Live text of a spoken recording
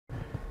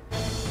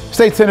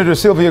State Senator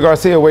Sylvia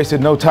Garcia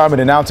wasted no time in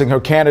announcing her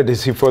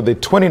candidacy for the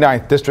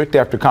 29th District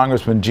after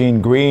Congressman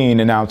Gene Green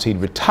announced he'd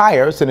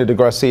retire. Senator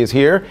Garcia is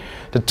here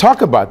to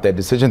talk about that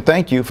decision.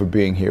 Thank you for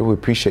being here. We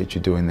appreciate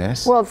you doing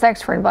this. Well,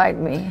 thanks for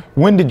inviting me.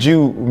 When did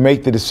you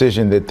make the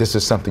decision that this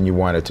is something you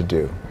wanted to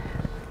do?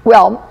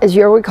 Well, as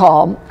you'll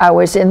recall, I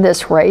was in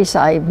this race.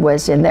 I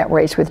was in that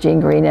race with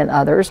Gene Green and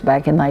others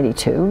back in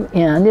 '92,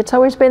 and it's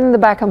always been in the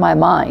back of my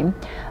mind.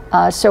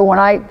 So when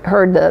I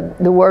heard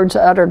the words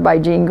uttered by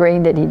Gene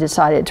Green that he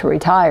decided to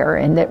retire,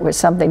 and it was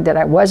something that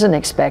I wasn't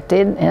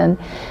expecting,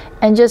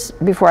 and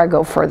just before I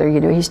go further,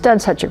 you know, he's done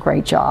such a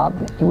great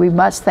job. We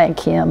must thank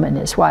him and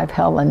his wife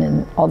Helen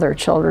and all their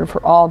children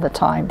for all the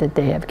time that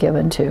they have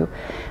given to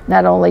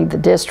not only the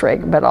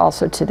district but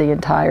also to the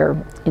entire,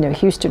 you know,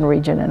 Houston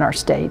region in our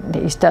state.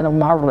 He's done a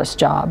marvelous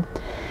job.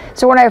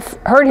 So when I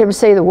heard him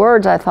say the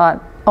words, I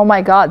thought, oh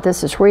my God,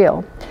 this is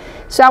real.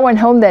 So I went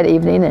home that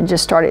evening and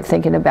just started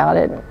thinking about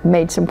it,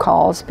 made some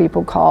calls,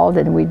 people called,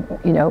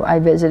 and I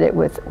visited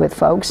with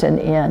folks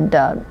and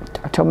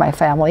told my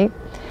family,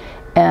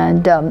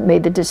 and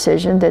made the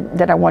decision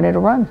that I wanted to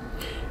run.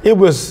 It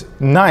was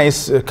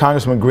nice.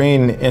 Congressman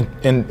Green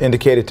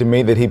indicated to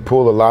me that he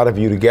pulled a lot of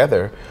you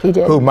together. He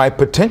did. Who might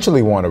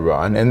potentially want to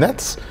run, and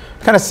that's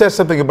kind of says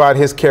something about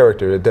his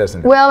character,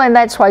 doesn't it? Well, and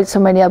that's why so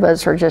many of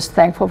us are just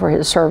thankful for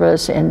his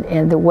service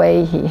and the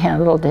way he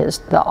handled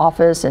the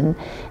office and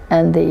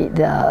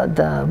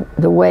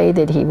the way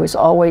that he was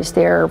always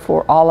there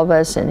for all of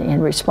us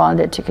and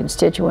responded to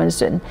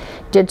constituents and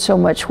did so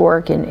much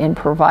work in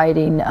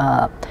providing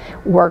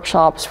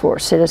workshops for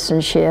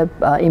citizenship,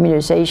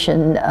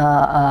 immunization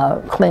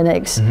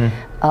clinics,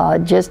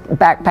 just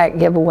backpack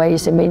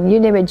giveaways. I mean, you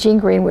name it, Gene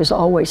Green was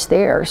always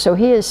there. So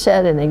he has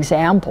set an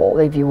example,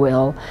 if you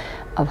will,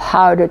 of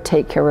how to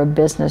take care of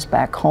business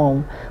back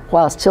home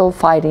while still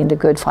fighting the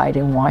good fight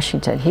in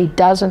Washington. He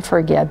doesn't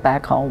forget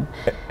back home.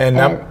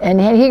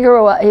 And he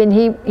grew up, and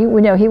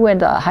he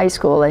went to high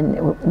school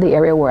in the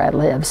area where I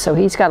live, so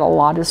he's got a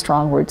lot of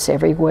strong roots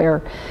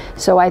everywhere.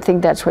 So I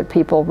think that's what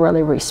people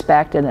really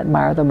respect and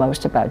admire the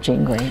most about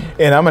Gene Green.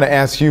 And I'm going to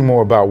ask you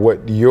more about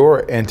what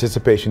your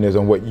anticipation is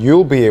on what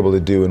you'll be able to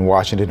do in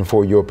Washington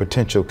for your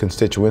potential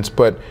constituents,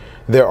 but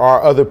there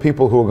are other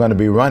people who are going to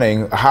be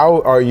running.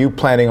 How are you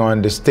planning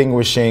on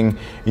distinguishing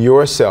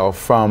yourself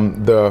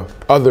from the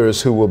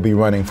others who will be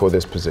running for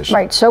this position?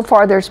 Right. So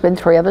far, there's been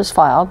 3 of us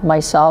filed,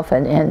 myself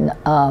and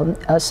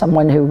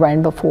someone who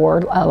ran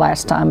before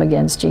last time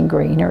against Gene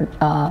Green,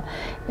 and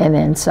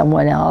then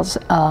someone else.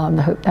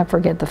 I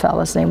forget the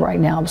fellow's name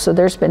right now. So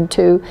there's been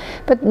 2,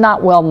 but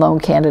not well-known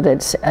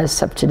candidates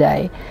as of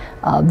today.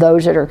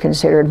 Those that are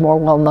considered more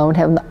well-known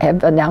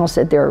have announced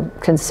that they're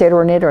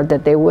considering it or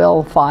that they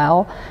will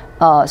file.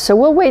 So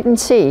we'll wait and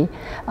see.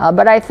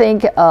 But I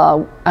think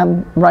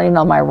I'm running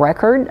on my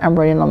record, I'm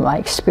running on my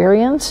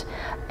experience,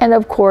 and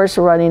of course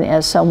running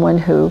as someone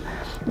who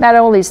not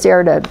only is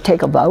there to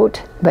take a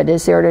vote, but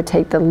is there to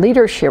take the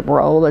leadership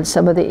role in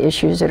some of the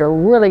issues that are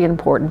really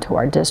important to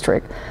our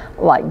district,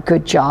 like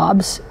good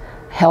jobs,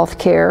 health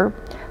care,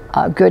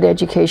 good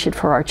education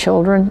for our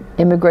children,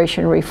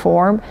 immigration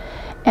reform,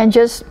 and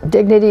just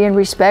dignity and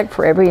respect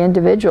for every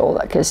individual,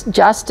 because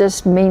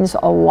justice means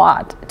a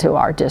lot to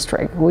our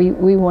district. We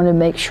want to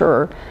make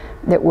sure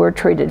that we're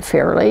treated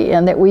fairly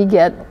and that we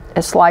get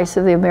a slice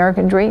of the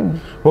American dream.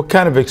 What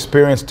kind of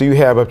experience do you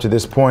have up to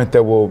this point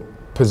that will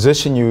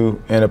position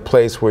you in a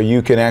place where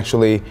you can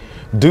actually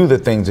do the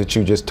things that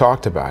you just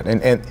talked about?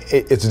 And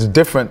it's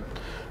different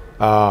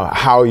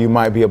how you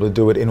might be able to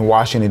do it in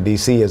Washington,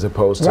 D.C. as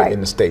opposed to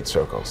in the state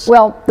circles.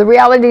 Well, the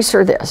realities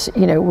are this.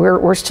 You know,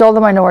 we're still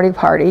the minority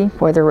party,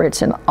 whether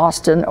it's in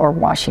Austin or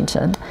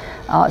Washington.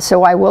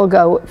 So I will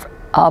go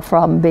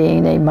from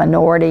being a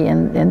minority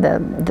in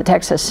the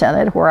Texas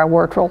Senate, where I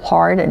worked real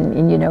hard,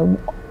 and you know,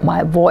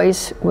 my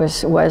voice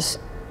was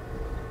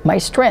my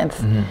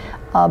strength,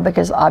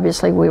 because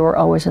obviously we were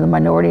always in the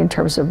minority in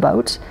terms of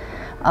votes.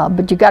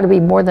 But you got to be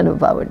more than a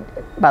vote,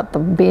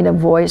 about being a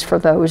voice for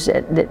those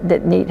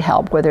that need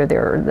help, whether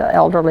they're the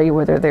elderly,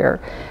 whether they're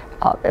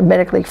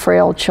medically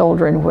frail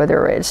children,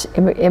 whether it's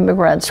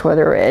immigrants,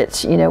 whether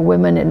it's, you know,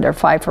 women in their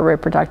fight for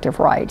reproductive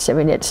rights. I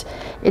mean,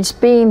 it's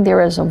being there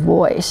as a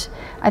voice.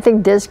 I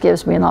think this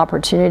gives me an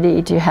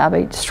opportunity to have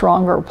a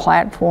stronger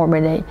platform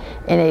in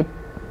a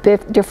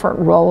different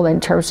role in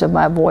terms of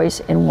my voice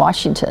in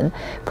Washington,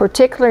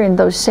 particularly in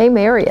those same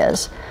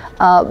areas.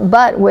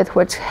 But with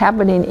what's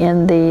happening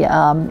in the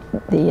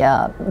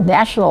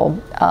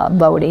national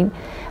voting,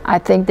 I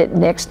think that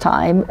next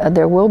time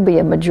there will be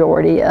a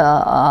majority.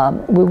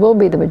 We will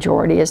be the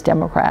majority as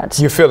Democrats.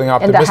 You're feeling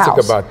optimistic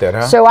about that,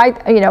 huh? So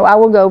I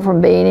will go from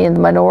being in the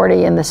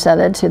minority in the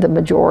Senate to the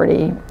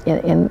majority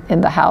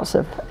in the House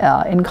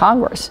in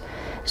Congress.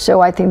 So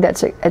I think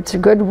it's a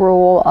good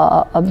rule,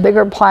 a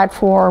bigger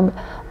platform.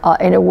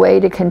 In a way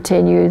to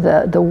continue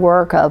the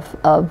work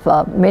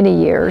of many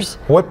years.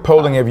 What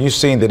polling have you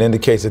seen that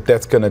indicates that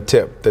that's going to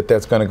tip, that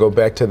that's going to go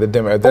back to the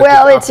Democrats?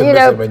 Well, it's, you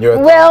know,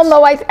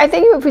 no, I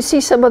think if we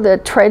see some of the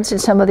trends in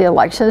some of the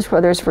elections,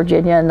 whether it's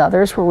Virginia and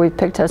others, where we've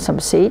picked up some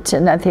seats,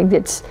 and I think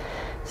it's,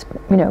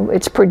 You know,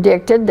 it's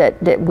predicted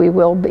that we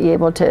will be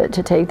able to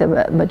take the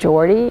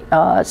majority.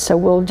 So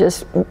we'll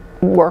just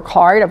work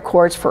hard. Of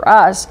course, for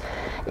us,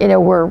 you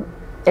know,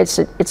 it's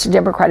a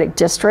Democratic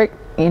district.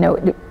 You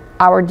know,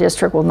 our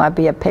district will not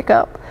be a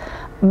pickup,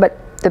 but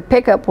the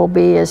pickup will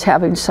be as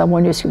having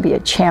someone who's going to be a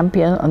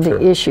champion on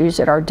the issues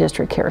that our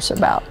district cares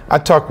about. I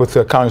talked with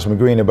Congressman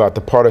Green about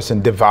the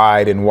partisan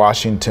divide in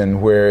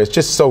Washington, where it's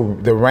just so,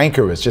 the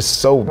rancor is just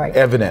so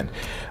evident.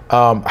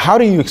 How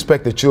do you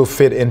expect that you'll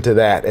fit into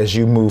that as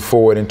you move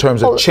forward in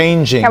terms of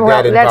changing that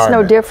environment? That's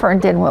no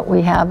different than what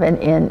we have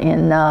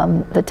in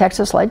the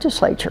Texas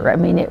legislature. I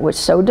mean, it was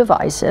so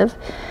divisive.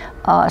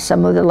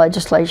 Some of the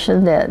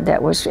legislation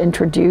that was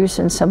introduced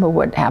and some of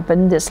what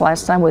happened this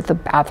last time with the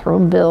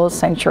bathroom bill,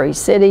 sanctuary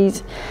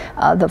cities,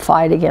 the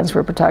fight against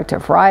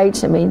reproductive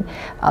rights, I mean,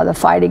 the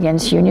fight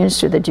against unions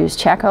to reduce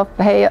checkoff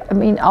pay, I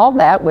mean, all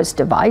that was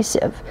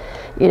divisive.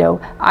 You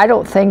know, I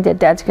don't think that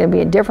that's going to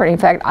be different. In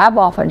fact, I've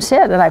often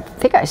said, and I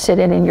think I said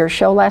it in your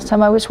show last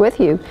time I was with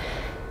you,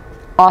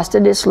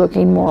 Austin is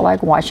looking more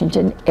like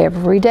Washington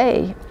every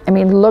day. I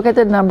mean, look at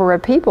the number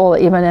of people,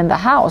 even in the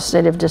House,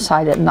 that have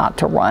decided not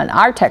to run.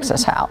 Our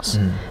Texas House,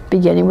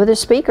 beginning with the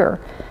Speaker.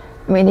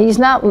 I mean, he's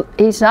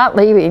not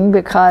leaving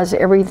because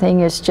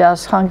everything is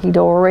just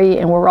hunky-dory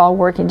and we're all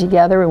working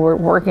together and we're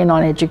working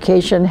on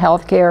education,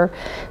 healthcare,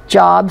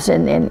 jobs,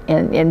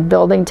 and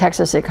building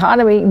Texas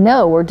economy.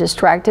 No, we're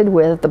distracted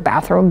with the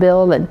bathroom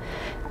bill and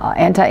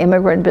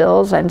anti-immigrant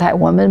bills,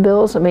 anti-women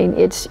bills. I mean,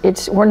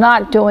 we're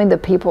not doing the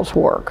people's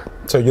work.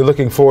 So you're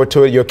looking forward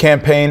to it. Your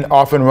campaign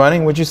off and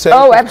running, would you say?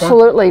 Oh,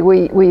 absolutely.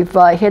 We've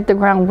hit the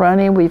ground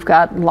running. We've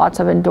got lots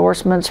of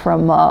endorsements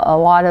from a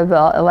lot of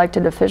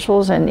elected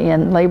officials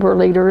and labor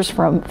leaders,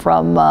 from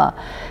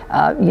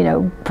you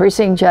know,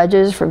 precinct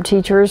judges, from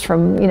teachers,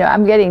 from, you know,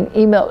 I'm getting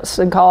emails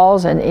and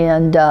calls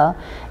and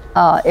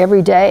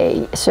every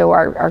day. So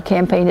our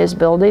campaign is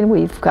building.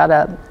 We've got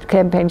a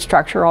campaign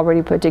structure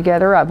already put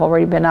together. I've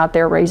already been out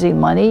there raising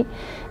money,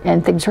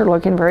 and things are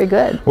looking very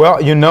good.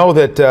 Well, you know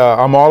that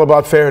I'm all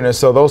about fairness,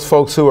 so those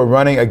folks who are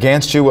running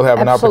against you will have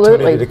an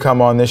opportunity to come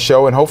on this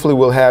show, and hopefully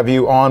we'll have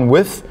you on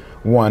with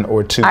one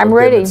or two I'm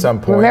ready. At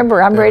some point.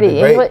 Remember, I'm ready.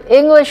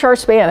 English or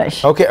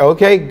Spanish.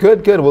 Okay,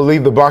 good. We'll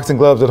leave the boxing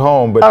gloves at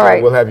home, but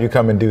we'll have you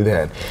come and do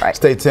that. Right.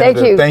 State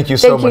Senator, thank you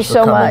so much for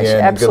coming in.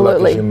 Absolutely. And good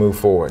luck as you move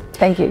forward.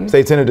 Thank you.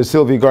 State Senator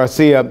Sylvia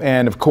Garcia,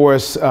 and of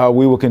course,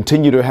 we will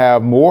continue to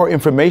have more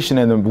information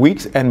in the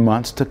weeks and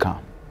months to come.